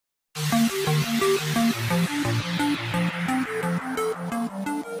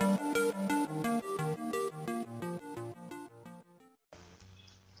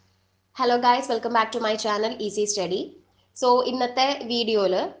Hello guys, welcome back to my channel Easy Study. So ഇന്നത്തെ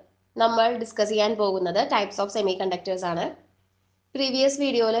വീഡിയോയിൽ നമ്മൾ discuss ചെയ്യാൻ പോകുന്നത് ടൈപ്സ് ഓഫ് സെമികണ്ടക്ടേഴ്സ് ആണ്. പ്രീവിയസ്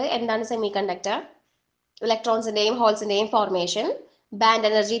വീഡിയോയിൽ എന്താണ് semiconductor, ഇലക്ട്രോൺസിന്റെയും ഹോൾസിന്റെയും formation, band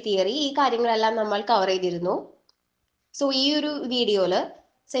energy theory, ഈ കാര്യങ്ങളെല്ലാം നമ്മൾ കവർ ചെയ്തിരുന്നു. സോ ഈ ഒരു വീഡിയോയിൽ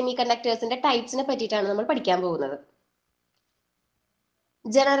സെമികണ്ടക്ടേഴ്സിന്റെ ടൈപ്സിനെ പറ്റിയിട്ടാണ് നമ്മൾ പഠിക്കാൻ പോകുന്നത്.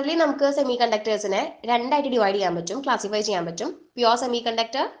 ജനറലി നമുക്ക് സെമികണ്ടക്ടേഴ്സിനെ രണ്ടായിട്ട് ഡിവൈഡ് ചെയ്യാൻ പറ്റും, ക്ലാസിഫൈ ചെയ്യാൻ പറ്റും. Pure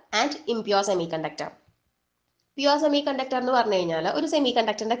semiconductor and impure semiconductor. Pure semiconductor എന്ന് പറഞ്ഞു കഴിഞ്ഞാൽ ഒരു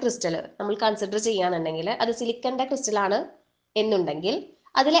സെമികണ്ടക്ടറിന്റെ ക്രിസ്റ്റൽ നമ്മൾ കൺസിഡർ ചെയ്യുകയാണെന്നുണ്ടെങ്കിൽ അത് സിലിക്കന്റെ ക്രിസ്റ്റലാണ് എന്നുണ്ടെങ്കിൽ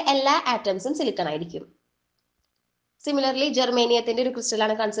അതിലെ എല്ലാ ആറ്റംസും സിലിക്കൺ ആയിരിക്കും. സിമിലർലി ജെർമേനിയത്തിന്റെ ഒരു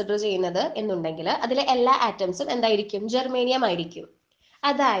ക്രിസ്റ്റലാണ് കൺസിഡർ ചെയ്യുന്നത് എന്നുണ്ടെങ്കിൽ അതിലെ എല്ലാ ആറ്റംസും എന്തായിരിക്കും? ജെർമേനിയം ആയിരിക്കും.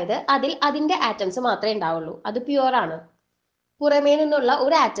 അതായത് അതിന്റെ ആറ്റംസ് മാത്രമേ ഉണ്ടാവുള്ളൂ. അത് പ്യുവർ ആണ്. പുറമേ നിന്നുള്ള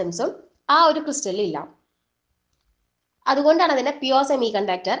ഒരു ആറ്റംസും ആ ഒരു ക്രിസ്റ്റലിൽ ഇല്ല. അതുകൊണ്ടാണ് അതിന്റെ പ്യുവർ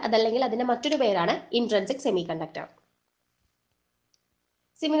സെമികണ്ടക്ടർ, അതല്ലെങ്കിൽ അതിന്റെ മറ്റൊരു പേരാണ് ഇൻട്രിൻസിക് സെമികണ്ടക്ടർ.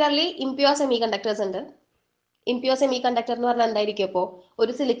 സിമിലർലി ഇംപ്യുവർ സെമികണ്ടക്ടേഴ്സ് ഉണ്ട്. ഇംപ്യുവർ സെമികണ്ടക്ടർ എന്ന് പറഞ്ഞാൽ എന്തായിരിക്കും? അപ്പോൾ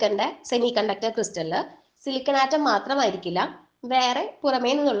ഒരു സിലിക്കന്റെ സെമികണ്ടക്ടർ ക്രിസ്റ്റലില് സിലിക്കൺ ആറ്റം മാത്രമായിരിക്കില്ല, വേറെ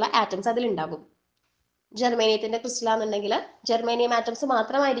പുറമേ നിന്നുള്ള ആറ്റംസ് അതിലുണ്ടാകും. ജെർമേനിയത്തിന്റെ ക്രിസ്റ്റലാണെന്നുണ്ടെങ്കിൽ ജെർമേനിയം ആറ്റംസ്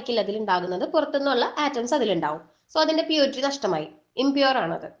മാത്രമായിരിക്കില്ല അതിലുണ്ടാകുന്നത്, പുറത്തുനിന്നുള്ള ആറ്റംസ് അതിലുണ്ടാവും. സോ അതിന്റെ പ്യൂരിറ്റി നഷ്ടമായി, ഇംപ്യുവർ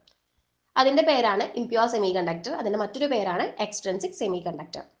ആണത്. അതിന്റെ പേരാണ് ഇംപ്യുവർ സെമികണ്ടക്ടർ. അതിന്റെ മറ്റൊരു പേരാണ് എക്സ്ട്രിൻസിക്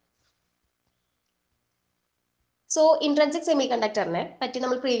സെമികണ്ടക്ടർ. സോ ഇൻട്രിൻസിക് സെമികണ്ടക്ടറിനെ പറ്റി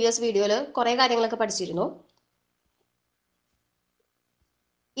നമ്മൾ പ്രീവിയസ് വീഡിയോയിൽ കുറെ കാര്യങ്ങളൊക്കെ പഠിച്ചിരുന്നു.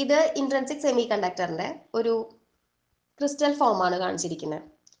 ഇത് ഇൻട്രിൻസിക് സെമികണ്ടക്ടറിന്റെ ഒരു ക്രിസ്റ്റൽ ഫോമാണ് കാണിച്ചിരിക്കുന്നത്.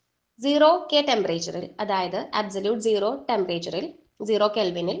 0K ടെമ്പറേച്ചറിൽ, അതായത് അബ്സല്യൂട്ട് 0 ടെമ്പറേച്ചറിൽ, 0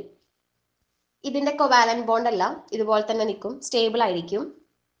 കെൽവിനിൽ ഇതിന്റെ കൊവാലന്റ് ബോണ്ട് എല്ലാം ഇതുപോലെ തന്നെ നിൽക്കും, സ്റ്റേബിൾ ആയിരിക്കും.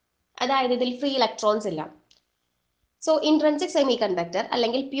 അതായത് ഇതിൽ ഫ്രീ ഇലക്ട്രോൺസ് ഇല്ല. സോ ഇൻട്രിൻസിക് സെമികണ്ടക്ടർ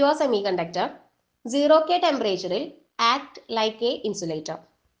അല്ലെങ്കിൽ പ്യുവർ സെമികണ്ടക്ടർ 0K ടെമ്പറേച്ചറിൽ ആക്ട് ലൈക്ക് എ ഇൻസുലേറ്റർ.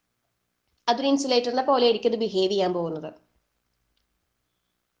 അതൊരു ഇൻസുലേറ്ററിനെ പോലെ ആയിരിക്കും ഇത് ബിഹേവ് ചെയ്യാൻ പോകുന്നത്.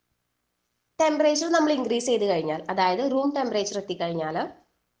 ടെമ്പറേച്ചർ നമ്മൾ ഇൻക്രീസ് ചെയ്ത് കഴിഞ്ഞാൽ, അതായത് റൂം ടെമ്പറേച്ചർ എത്തിക്കഴിഞ്ഞാൽ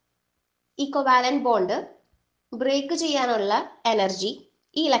ഈ കൊവാലന്റ് ബോണ്ട് ബ്രേക്ക് ചെയ്യാനുള്ള എനർജി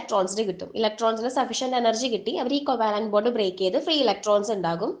ഈ ഇലക്ട്രോൺസിന് കിട്ടും. ഇലക്ട്രോൺസിന് സഫീഷ്യന്റ് എനർജി കിട്ടി അവർ ഈ കൊവാലന്റ് ബോണ്ട് ബ്രേക്ക് ചെയ്ത് ഫ്രീ ഇലക്ട്രോൺസ്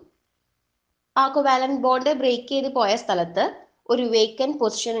ഉണ്ടാകും. ആ കൊവാലന്റ് ബോണ്ട് ബ്രേക്ക് ചെയ്ത് പോയ സ്ഥലത്ത് ഒരു വേക്കന്റ്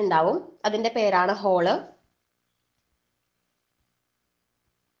പൊസിഷൻ ഉണ്ടാവും, അതിന്റെ പേരാണ് ഹോള്.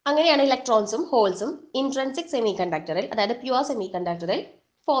 അങ്ങനെയാണ് ഇലക്ട്രോൺസും ഹോൾസും ഇൻട്രിൻസിക് സെമികണ്ടക്ടറിൽ, അതായത് പ്യുവർ സെമികണ്ടക്ടറിൽ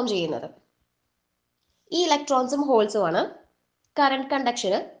ഫോം ചെയ്യുന്നത്. ഈ ഇലക്ട്രോൺസും ഹോൾസും ആണ് കറന്റ്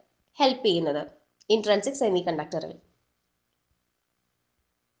കണ്ടക്ഷന് ഹെൽപ്പ് ചെയ്യുന്നത് ഇൻട്രിൻസിക് സെമികണ്ടക്ടറിൽ.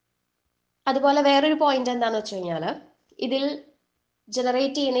 അതുപോലെ വേറൊരു പോയിന്റ് എന്താണെന്ന് വെച്ച് കഴിഞ്ഞാൽ ഇതിൽ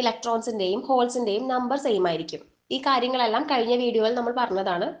ജനറേറ്റ് ചെയ്യുന്ന ഇലക്ട്രോൺസിന്റെയും ഹോൾസിന്റെയും നമ്പർ സെയിം ആയിരിക്കും. ഈ കാര്യങ്ങളെല്ലാം കഴിഞ്ഞ വീഡിയോയിൽ നമ്മൾ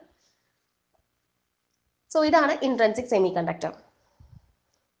പറഞ്ഞതാണ്. സോ ഇതാണ് intrinsic semiconductor.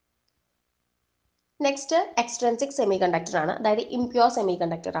 Next extrinsic semiconductor ആണ്, അതായത് ഇംപ്യുവർ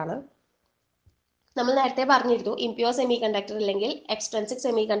സെമികണ്ടക്ടർ ആണ്. നമ്മൾ നേരത്തെ പറഞ്ഞിരുന്നു ഇംപ്യുവർ സെമികണ്ടക്ടർ അല്ലെങ്കിൽ എക്സ്ട്രിൻസിക്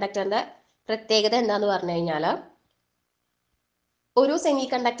സെമികണ്ടക്ടറിന്റെ പ്രത്യേകത എന്താന്ന് പറഞ്ഞു കഴിഞ്ഞാൽ ഒരു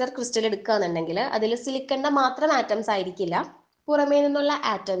സെമികണ്ടക്ടർ ക്രിസ്റ്റൽ എടുക്കുകയാണെന്നുണ്ടെങ്കിൽ അതിൽ സിലിക്കണിന്റെ മാത്രം ആറ്റംസ് ആയിരിക്കില്ല, പുറമേ നിന്നുള്ള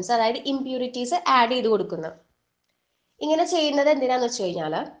ആറ്റംസ്, അതായത് ഇംപ്യൂരിറ്റീസ് ആഡ് ചെയ്ത് കൊടുക്കുന്നത്. ഇങ്ങനെ ചെയ്യുന്നത് എന്തിനാന്ന് വെച്ച്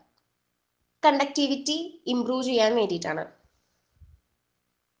കഴിഞ്ഞാൽ കണ്ടക്ടിവിറ്റി ഇംപ്രൂവ് ചെയ്യാൻ വേണ്ടിയിട്ടാണ്.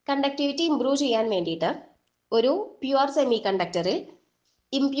 കണ്ടക്ടിവിറ്റി ഇംപ്രൂവ് ചെയ്യാൻ വേണ്ടിയിട്ട് ഒരു പ്യുവർ സെമികണ്ടക്ടറിൽ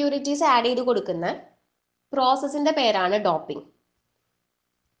ഇംപ്യൂരിറ്റീസ് ആഡ് ചെയ്ത് കൊടുക്കുന്ന പ്രോസസ്സിന്റെ പേരാണ് ഡോപ്പിംഗ്.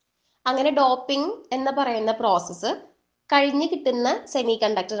 അങ്ങനെ ഡോപ്പിംഗ് എന്ന് പറയുന്ന പ്രോസസ്സ് കഴിഞ്ഞ് കിട്ടുന്ന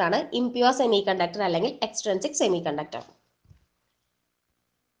സെമികണ്ടക്ടർ ആണ് ഇംപ്യുവർ സെമികണ്ടക്ടർ അല്ലെങ്കിൽ എക്സ്ട്രിൻസിക് സെമികണ്ടക്ടർ.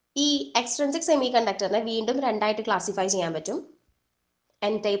 ഈ എക്സ്ട്രിൻസിക് സെമികണ്ടക്ടറിനെ വീണ്ടും രണ്ടായിട്ട് ക്ലാസിഫൈ ചെയ്യാൻ പറ്റും,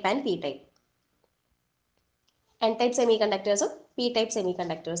 N type and P type. N type സെമികണ്ടക്ടേഴ്സും P type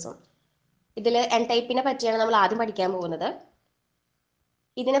സെമികണ്ടക്ടേഴ്സും. ഇതിൽ എൻ ടൈപ്പിനെ പറ്റിയാണ് നമ്മൾ ആദ്യം പഠിക്കാൻ പോകുന്നത്.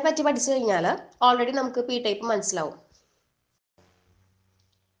 ഇതിനെപ്പറ്റി പഠിച്ചു കഴിഞ്ഞാൽ ഓൾറെഡി നമുക്ക് പി ടൈപ്പ് മനസ്സിലാവും.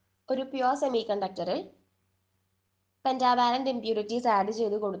 ഒരു പ്യുവർ സെമികണ്ടക്ടറിൽ പെന്റാവാലന്റ് ഇംപ്യൂരിറ്റീസ് ആഡ്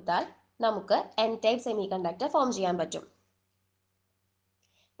ചെയ്ത് കൊടുത്താൽ നമുക്ക് എൻ ടൈപ്പ് സെമികണ്ടക്ടർ ഫോം ചെയ്യാൻ പറ്റും.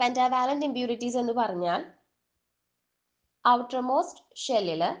 പെന്റാവാലന്റ് ഇംപ്യൂരിറ്റീസ് എന്ന് പറഞ്ഞാൽ ഔട്ടർമോസ്റ്റ്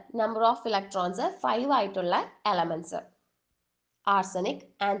ഷെല്ലില് നമ്പർ ഓഫ് ഇലക്ട്രോൺസ് 5 ആയിട്ടുള്ള elements. Arsenic,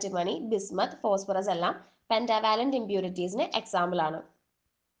 antimony, bismuth, phosphorus എല്ലാം പെന്റാവാലന്റ് ഇംപ്യൂരിറ്റീസിന് എക്സാമ്പിൾ ആണ്.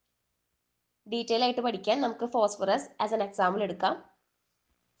 ഡീറ്റെയിൽ ആയിട്ട് പഠിക്കാൻ നമുക്ക് ഫോസ്ഫറസ് ആസ് എൻ എക്സാമ്പിൾ എടുക്കാം.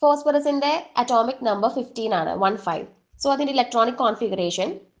 ഫോസ്ഫറസിന്റെ അറ്റോമിക് നമ്പർ 15 ആണ്, 15. സോ അതിന്റെ electronic configuration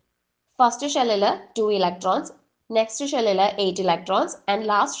first ഷെല്ലില് 2 electrons, next ഷെല്ലില് 8 electrons and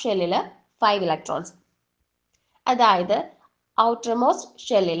last ഷെല്ലില് 5 electrons. അതായത് ഔട്ടർമോസ്റ്റ്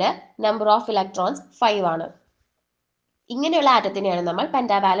ഷെല്ലിൽ നമ്പർ ഓഫ് ഇലക്ട്രോൺസ് 5 ആണ്. ഇങ്ങനെയുള്ള ആറ്റത്തിനെയാണ് നമ്മൾ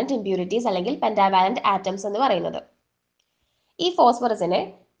പെന്റാവാലന്റ് ഇംപ്യൂരിറ്റീസ് അല്ലെങ്കിൽ പെന്റാവാലന്റ് ആറ്റംസ് എന്ന് പറയുന്നത്. ഈ ഫോസ്ഫറസിനെ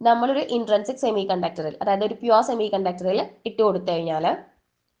നമ്മളൊരു ഇൻട്രൻസിക് സെമി കണ്ടക്ടറിൽ, അതായത് ഒരു പ്യുവർ സെമി കണ്ടക്ടറിൽ ഇട്ട് കൊടുത്തു കഴിഞ്ഞാൽ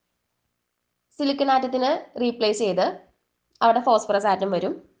സിലിക്കൺ ആറ്റത്തിന് റീപ്ലേസ് ചെയ്ത് അവിടെ ഫോസ്ഫറസ് ആറ്റം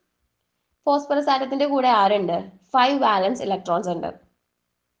വരും. ഫോസ്ഫറസ് ആറ്റത്തിന്റെ കൂടെ ആരുണ്ട്? 5 വാലൻസ് ഇലക്ട്രോൺസ് ഉണ്ട്.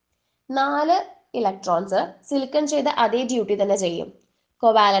 4 ഇലക്ട്രോൺസ് സിലിക്കൺ ചെയ്ത അതേ ഡ്യൂട്ടി തന്നെ ചെയ്യും.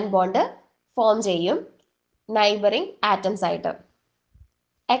 കോവാലന്റ് ബോണ്ട് ഫോം ചെയ്യും നൈബറിംഗ് ആറ്റംസ് ആയിട്ട്.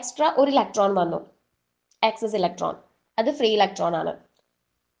 എക്സ്ട്രാ ഒരു ഇലക്ട്രോൺ വന്നു, എക്സസ് ഇലക്ട്രോൺ, അത് ഫ്രീ ഇലക്ട്രോൺ ആണ്.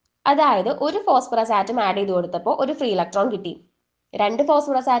 അതായത് ഒരു ഫോസ്ഫറസ് ആറ്റം ആഡ് ചെയ്ത് കൊടുത്തപ്പോൾ ഒരു ഫ്രീ ഇലക്ട്രോൺ കിട്ടി. 2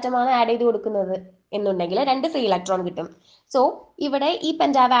 ഫോസ്ഫറസ് ആറ്റം ആണ് ആഡ് ചെയ്ത് കൊടുക്കുന്നത് എന്നുണ്ടെങ്കിൽ 2 ഫ്രീ ഇലക്ട്രോൺ കിട്ടും. സോ ഇവിടെ ഈ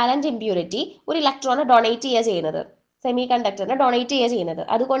പെന്റാവാലന്റ് ഇംപ്യൂരിറ്റി ഒരു ഇലക്ട്രോണ് ഡൊണേറ്റ് ചെയ്യുക ചെയ്യുന്നത്, സെമി കണ്ടക്ടറിനെ ഡൊണേറ്റ് ചെയ്യുക ചെയ്യുന്നത്.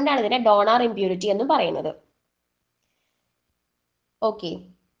 അതുകൊണ്ടാണ് ഇതിനെ ഡോണർ ഇംപ്യൂരിറ്റി എന്ന് പറയുന്നത്. ഓക്കെ,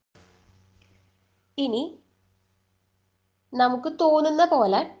 ഇനി നമുക്ക് തോന്നുന്ന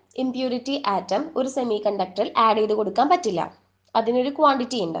പോലെ ഇംപ്യൂരിറ്റി ആറ്റം ഒരു സെമി കണ്ടക്ടറിൽ ആഡ് ചെയ്ത് കൊടുക്കാൻ പറ്റില്ല. അതിനൊരു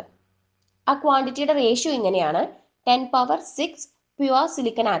ക്വാണ്ടിറ്റി ഉണ്ട്. ആ ക്വാണ്ടിറ്റിയുടെ റേഷ്യോ ഇങ്ങനെയാണ്: 10⁶ പ്യുവർ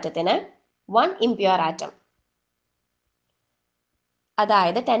സിലിക്കൺ ആറ്റത്തിന് 1 ഇംപ്യുവർ ആറ്റം.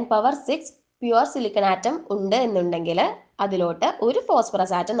 അതായത് 10⁶ പ്യുവർ സിലിക്കൺ ആറ്റം ഉണ്ട് എന്നുണ്ടെങ്കിൽ അതിലോട്ട് ഒരു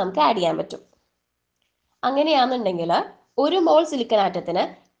ഫോസ്ഫറസ് ആറ്റം നമുക്ക് ആഡ് ചെയ്യാൻ പറ്റും. അങ്ങനെയാണെന്നുണ്ടെങ്കിൽ ഒരു മോൾ സിലിക്കൺ ആറ്റത്തിന്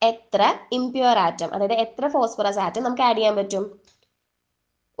എത്ര ഇംപ്യുവർ ആറ്റം, അതായത് എത്ര ഫോസ്ഫറസ് ആറ്റം നമുക്ക് ആഡ് ചെയ്യാൻ പറ്റും?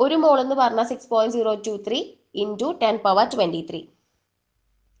 ഒരു മോൾ എന്ന് പറഞ്ഞാൽ 6.023 ഇൻറ്റു 10⁻23.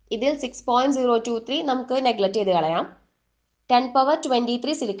 ഇതിൽ 6.023 നമുക്ക് നെഗ്ലക്ട് ചെയ്ത് കളയാം.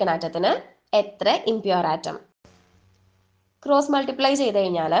 10⁻23 സിലിക്കൺ ആറ്റത്തിന് എത്ര ഇംപ്യുവർ ആറ്റം? ക്രോസ് മൾട്ടിപ്ലൈ ചെയ്ത്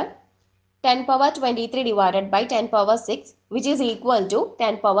കഴിഞ്ഞാൽ 10⁻23 divided by 10⁻6 which is equal to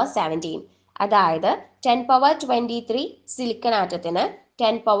 10⁻17. അതായത് 10⁻23 സിലിക്കൺ ആറ്റത്തിന്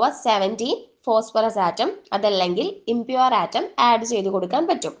 10⁻17 ഫോസ്ഫറസ് ആറ്റം അതല്ലെങ്കിൽ ഇംപ്യുവർ ആറ്റം ആഡ് ചെയ്ത് കൊടുക്കാൻ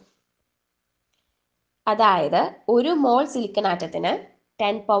പറ്റും. അതായത് ഒരു മോൾ സിലിക്കൺ ആറ്റത്തിന്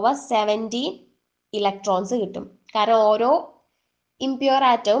 10⁻17 ഇലക്ട്രോൺസ് കിട്ടും. കാരണം ഓരോ ഇംപ്യുവർ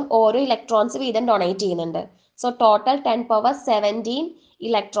ആറ്റവും ഓരോ ഇലക്ട്രോൺസ് വീതം ഡൊണേറ്റ് ചെയ്യുന്നുണ്ട്. സോ ടോട്ടൽ 10⁻17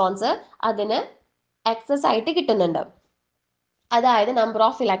 ഇലക്ട്രോൺസ് അതിന് എക്സസ് ആയിട്ട് കിട്ടുന്നുണ്ട്. അതായത് നമ്പർ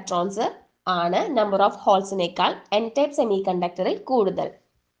ഓഫ് ഇലക്ട്രോൺസ് ആണ് number of ഹോൾസിനേക്കാൾ N type semi കണ്ടക്ടറിൽ കൂടുതൽ.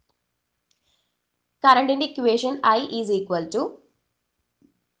 കറണ്ടിന്റെ equation I is equal to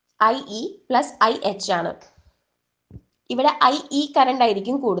IE plus IH ആണ്. ഇവിടെ IE കറണ്ട്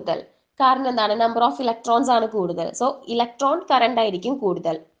ആയിരിക്കും കൂടുതൽ. കാരണം എന്താണ്? നമ്പർ ഓഫ് ഇലക്ട്രോൺസ് ആണ് കൂടുതൽ. സോ ഇലക്ട്രോൺ കറണ്ട് ആയിരിക്കും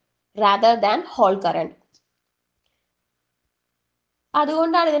കൂടുതൽ റാദർ ദാൻ ഹോൾ കറണ്ട്.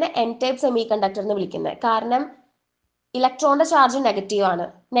 അതുകൊണ്ടാണ് ഇതിനെ എൻ ടൈപ്പ് സെമി കണ്ടക്ടർ എന്ന് വിളിക്കുന്നത്. കാരണം ഇലക്ട്രോണിന്റെ ചാർജ് നെഗറ്റീവ് ആണ്,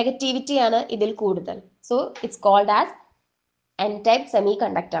 നെഗറ്റിവിറ്റി ആണ് ഇതിൽ കൂടുതൽ. So it's called as an type semi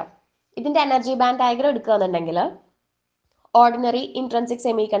conductor. ഇതിന്റെ എനർജി ബാൻഡ് ഡയഗ്രം എടുക്കുകയാണെന്നുണ്ടെങ്കിൽ ordinary intrinsic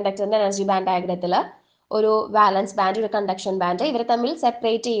semi കണ്ടക്ടറിന്റെ energy band ഡയഗ്രത്തിൽ ഒരു വാലൻസ് ബാൻഡ്, ഒരു കണ്ടക്ഷൻ ബാൻഡ്, ഇവരെ തമ്മിൽ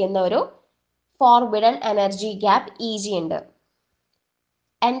സെപ്പറേറ്റ് ചെയ്യുന്ന ഒരു ഫോർബിഡൻ എനർജി ഗ്യാപ്പ് EG ഉണ്ട്.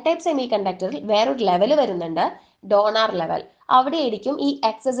 എൻ ടൈപ്പ് സെമി കണ്ടക്ടറിൽ വേറൊരു ലെവൽ വരുന്നുണ്ട്, ഡോണർ ലെവൽ. അവിടെ ആയിരിക്കും ഈ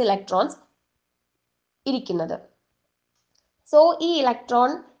എക്സസ് ഇലക്ട്രോൺസ് ഇരിക്കുന്നത്. സോ ഈ ഇലക്ട്രോൺ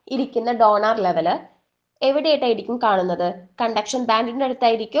ഇരിക്കുന്ന ഡോണർ ലെവല് എവിടെയായിട്ടായിരിക്കും കാണുന്നത്? കണ്ടക്ഷൻ ബാൻഡിന്റെ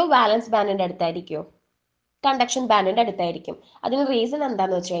അടുത്തായിരിക്കോ വാലൻസ് ബാൻഡിന്റെ അടുത്തായിരിക്കോ? കണ്ടക്ഷൻ ബാൻഡിന്റെ അടുത്തായിരിക്കും. അതിന് റീസൺ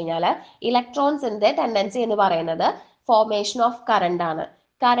എന്താണെന്ന് വെച്ച് കഴിഞ്ഞാൽ ഇലക്ട്രോൺസിന്റെ ടെൻഡൻസി എന്ന് പറയുന്നത് ഫോർമേഷൻ ഓഫ് കറണ്ട് ആണ്.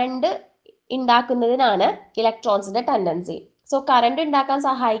 Current ഉണ്ടാക്കുന്നതിനാണ് ഇലക്ട്രോൺസിന്റെ tendency. സോ കറണ്ട് ഉണ്ടാക്കാൻ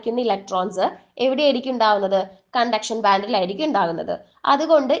സഹായിക്കുന്ന ഇലക്ട്രോൺസ് എവിടെയായിരിക്കും ഉണ്ടാവുന്നത്? കണ്ടക്ഷൻ ബാൻഡിലായിരിക്കും ഉണ്ടാകുന്നത്.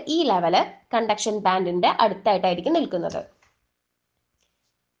 അതുകൊണ്ട് ഈ ലെവല് കണ്ടക്ഷൻ ബാൻഡിന്റെ അടുത്തായിട്ടായിരിക്കും നിൽക്കുന്നത്.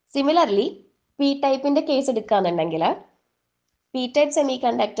 സിമിലർലി പി ടൈപ്പിന്റെ കേസ് എടുക്കുകയാണെന്നുണ്ടെങ്കിൽ P type semi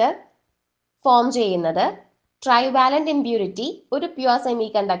conductor form ചെയ്യുന്നത് ട്രൈവാലന്റ് ഇംപ്യൂരിറ്റി ഒരു പ്യുവർ സെമി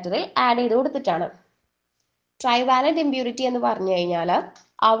കണ്ടക്ടറിൽ ആഡ് ചെയ്ത് കൊടുത്തിട്ടാണ്. ട്രൈവാലന്റ് ഇംപ്യൂരിറ്റി എന്ന് പറഞ്ഞു കഴിഞ്ഞാൽ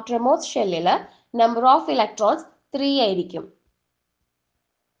ഔട്ടർമോസ്റ്റ് ഷെല്ലിൽ നമ്പർ ഓഫ് ഇലക്ട്രോൺസ് 3 ആയിരിക്കും.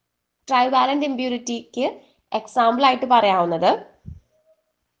 ട്രൈവാലന്റ് ഇംപ്യൂരിറ്റിക്ക് എക്സാമ്പിൾ ആയിട്ട് പറയാവുന്നത്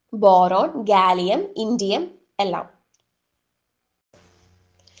ബോറോൺ, ഗാലിയം, ഇൻഡിയം എല്ലാം.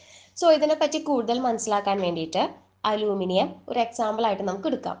 സോ ഇതിനെപ്പറ്റി കൂടുതൽ മനസ്സിലാക്കാൻ വേണ്ടിയിട്ട് അലൂമിനിയം ഒരു എക്സാമ്പിൾ ആയിട്ട് നമുക്ക്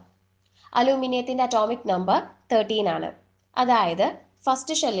എടുക്കാം. അലൂമിനിയത്തിന്റെ അറ്റോമിക് നമ്പർ 13 ആണ്. അതായത്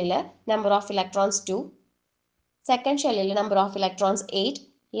ഫസ്റ്റ് ഷെല്ലിൽ നമ്പർ ഓഫ് ഇലക്ട്രോൺസ് 2, സെക്കൻഡ് ഷെല്ലിൽ നമ്പർ ഓഫ് ഇലക്ട്രോൺസ് 8,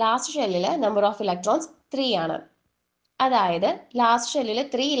 ലാസ്റ്റ് ഷെല്ലിൽ നമ്പർ ഓഫ് ഇലക്ട്രോൺസ് 3 ആണ്. അതായത് ലാസ്റ്റ് ഷെല്ലിൽ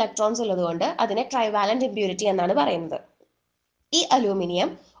 3 ഇലക്ട്രോൺസ് ഉള്ളതുകൊണ്ട് അതിനെ ട്രൈവാലന്റ് ഇംപ്യൂരിറ്റി എന്നാണ് പറയുന്നത്. ഈ അലൂമിനിയം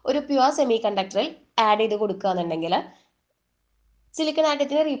ഒരു പ്യുവർ സെമി കണ്ടക്ടറിൽ ആഡ് ചെയ്ത് കൊടുക്കുകയാണെന്നുണ്ടെങ്കിൽ സിലിക്കൺ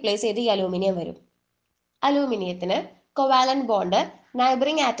ആറ്റത്തിനെ റീപ്ലേസ് ചെയ്ത് ഈ അലൂമിനിയം വരും. അലൂമിനിയത്തിന് കൊവാലന്റ് ബോണ്ട്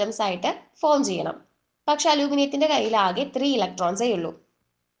നൈബറിംഗ് ആറ്റംസ് ആയിട്ട് ഫോം ചെയ്യണം. പക്ഷെ അലൂമിനിയത്തിന്റെ കയ്യിൽ ആകെ 3 ഇലക്ട്രോൺസേ ഉള്ളൂ.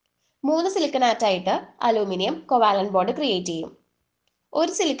 3 silicon ആറ്റായിട്ട് aluminium covalent bond create ചെയ്യും.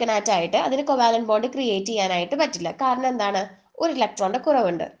 ഒരു സിലിക്കൺ ആറ്റായിട്ട് അതിന് കൊവാലന്റ് ബോണ്ട് ക്രിയേറ്റ് ചെയ്യാനായിട്ട് പറ്റില്ല. കാരണം എന്താണ്? ഒരു ഇലക്ട്രോണിന്റെ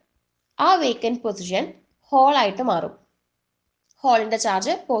കുറവുണ്ട്. ആ വേക്കന്റ് പൊസിഷൻ ഹോൾ ആയിട്ട് മാറും. ഹോളിന്റെ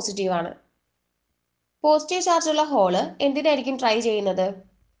ചാർജ് പോസിറ്റീവ് ആണ്. പോസിറ്റീവ് ചാർജുള്ള ഹോള് എന്തിനായിരിക്കും ട്രൈ ചെയ്യുന്നത്?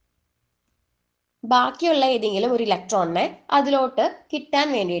 ബാക്കിയുള്ള ഏതെങ്കിലും ഒരു ഇലക്ട്രോണിനെ അതിലോട്ട് കിട്ടാൻ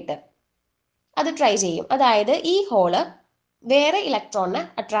വേണ്ടിയിട്ട് അത് ട്രൈ ചെയ്യും. അതായത് ഈ ഹോള് വേറെ ഇലക്ട്രോണിനെ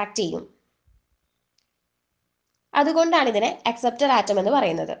അട്രാക്ട് ചെയ്യും. അതുകൊണ്ടാണ് ഇതിനെ അക്സെപ്റ്റർ ആറ്റം എന്ന്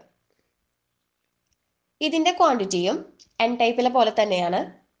പറയുന്നത്. ഇതിന്റെ ക്വാണ്ടിറ്റിയും എൻ ടൈപ്പിലെ പോലെ തന്നെയാണ്.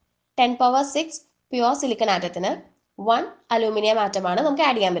 10⁶ പ്യുവർ സിലിക്കൺ ആറ്റത്തിന് 1 അലൂമിനിയം ആറ്റമാണ് നമുക്ക്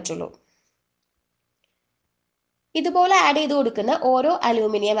ആഡ് ചെയ്യാൻ പറ്റുള്ളൂ. ഇതുപോലെ ആഡ് ചെയ്ത് കൊടുക്കുന്ന ഓരോ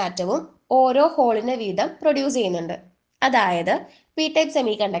അലൂമിനിയം ആറ്റവും ഓരോ ഹോളിന് വീതം പ്രൊഡ്യൂസ് ചെയ്യുന്നുണ്ട്. അതായത് P type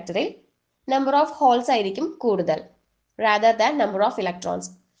semi കണ്ടക്ടറിൽ number of holes ആയിരിക്കും കൂടുതൽ rather than number of electrons.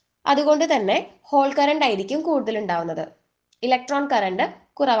 അതുകൊണ്ട് തന്നെ ഹോൾ കറണ്ട് ആയിരിക്കും കൂടുതൽ ഉണ്ടാവുന്നത്. ഇലക്ട്രോൺ കറണ്ട്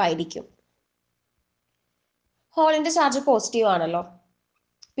കുറവായിരിക്കും. ഹോളിന്റെ ചാർജ് പോസിറ്റീവ് ആണല്ലോ.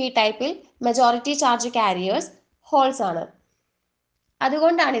 പി ടൈപ്പിൽ മെജോറിറ്റി ചാർജ് കാരിയേഴ്സ് ഹോൾസ് ആണ്.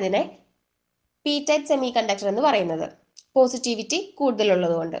 അതുകൊണ്ടാണ് ഇതിനെ പി ടൈപ്പ് സെമി കണ്ടക്ടർ എന്ന് പറയുന്നത്. പോസിറ്റിവിറ്റി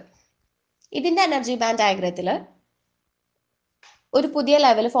കൂടുതലുള്ളതുകൊണ്ട്. ഇതിന്റെ എനർജി ബാൻഡ് ഡയഗ്രത്തിൽ ഒരു പുതിയ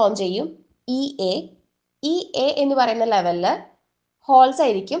ലെവൽ ഫോം ചെയ്യും. ഇ എ എന്ന് പറയുന്ന ലെവലിൽ ഹോൾസ്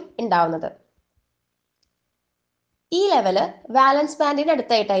ആയിരിക്കും ഉണ്ടാവുന്നത്. ഈ ലെവല് വാലൻസ് ബാൻഡിന്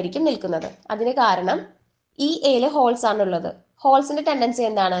അടുത്തായിട്ടായിരിക്കും നിൽക്കുന്നത്. അതിന് കാരണം ഇ എയിൽ ഹോൾസ് ആണുള്ളത്. ഹോൾസിന്റെ ടെൻഡൻസി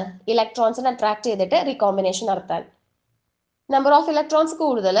എന്താണ്? ഇലക്ട്രോൺസിനെ അട്രാക്ട് ചെയ്തിട്ട് റീകോമ്പിനേഷൻ നടത്താൻ. നമ്പർ ഓഫ് ഇലക്ട്രോൺസ്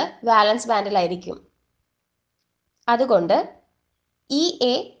കൂടുതൽ വാലൻസ് ബാൻഡിലായിരിക്കും. അതുകൊണ്ട് ഇ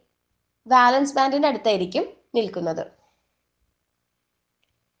എ വാലൻസ് ബാൻഡിന്റെ അടുത്തായിരിക്കും നിൽക്കുന്നത്.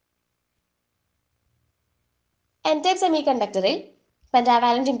 N type semi കണ്ടക്ടറിൽ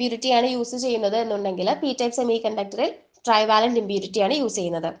pentavalent impurity ആണ് യൂസ് ചെയ്യുന്നത് എന്നുണ്ടെങ്കിൽ P type semi കണ്ടക്ടറിൽ trivalent impurity ആണ് യൂസ്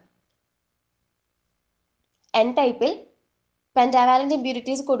ചെയ്യുന്നത്. എൻ ടൈപ്പിൽ പെന്റാവാലന്റ്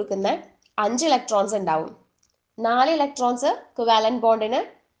ഇമ്പ്യൂരിറ്റീസ് കൊടുക്കുന്ന 5 ഇലക്ട്രോൺസ് ഉണ്ടാവും. 4 ഇലക്ട്രോൺസ് കൊവാലന്റ് ബോണ്ടിന്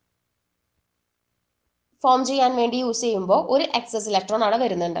ഫോം ചെയ്യാൻ വേണ്ടി യൂസ് ചെയ്യുമ്പോൾ ഒരു എക്സസ് ഇലക്ട്രോൺ അവിടെ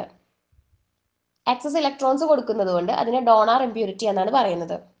വരുന്നുണ്ട്. എക്സസ് ഇലക്ട്രോൺസ് കൊടുക്കുന്നത് കൊണ്ട് അതിനെ ഡോണർ ഇമ്പ്യൂരിറ്റി എന്നാണ്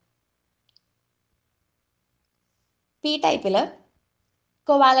പറയുന്നത്. പി ടൈപ്പില്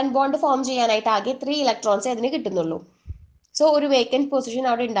കൊവാലന്റ് ബോണ്ട് ഫോം ചെയ്യാനായിട്ട് ആകെ 3 ഇലക്ട്രോൺസ് അതിന് കിട്ടുന്നുള്ളൂ. സോ ഒരു വേക്കന്റ് പൊസിഷൻ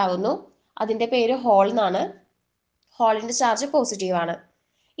അവിടെ ഉണ്ടാവുന്നു. അതിന്റെ പേര് ഹോൾ എന്നാണ്. ഹോളിന്റെ ചാർജ് പോസിറ്റീവ് ആണ്.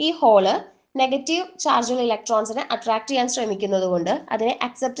 ഈ ഹോള് നെഗറ്റീവ് ചാർജുള്ള ഇലക്ട്രോൺസിനെ അട്രാക്ട് ചെയ്യാൻ ശ്രമിക്കുന്നത് കൊണ്ട് അതിനെ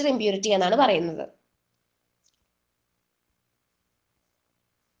അക്സെപ്റ്റർ ഇമ്പ്യൂരിറ്റി എന്നാണ് പറയുന്നത്.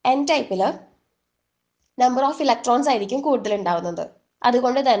 എൻ ടൈപ്പില് നമ്പർ ഓഫ് ഇലക്ട്രോൺസ് ആയിരിക്കും കൂടുതൽ ഉണ്ടാവുന്നത്.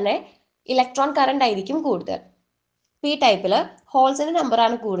 അതുകൊണ്ട് തന്നെ ഇലക്ട്രോൺ കറണ്ട് ആയിരിക്കും കൂടുതൽ. പി ടൈപ്പില് ഹോൾസിന്റെ നമ്പർ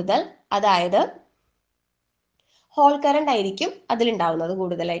ആണ് കൂടുതൽ. അതായത് ഹോൾ കറണ്ട് ആയിരിക്കും അതിലുണ്ടാവുന്നത്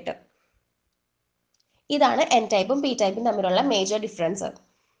കൂടുതലായിട്ട്. ഇതാണ് എൻ ടൈപ്പും പി ടൈപ്പും തമ്മിലുള്ള മേജർ ഡിഫറൻസ്.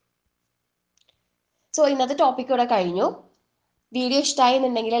 സോ ഇന്നത്തെ ടോപ്പിക് ഇവിടെ കഴിഞ്ഞു. വീഡിയോ ഇഷ്ടമായി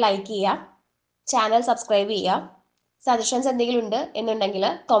എന്നുണ്ടെങ്കിൽ ലൈക്ക് ചെയ്യുക, ചാനൽ സബ്സ്ക്രൈബ് ചെയ്യുക. സജഷൻസ് എന്തെങ്കിലും ഉണ്ട് എന്നുണ്ടെങ്കിൽ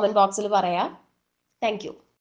കമന്റ് ബോക്സിൽ പറയാം. Thank you.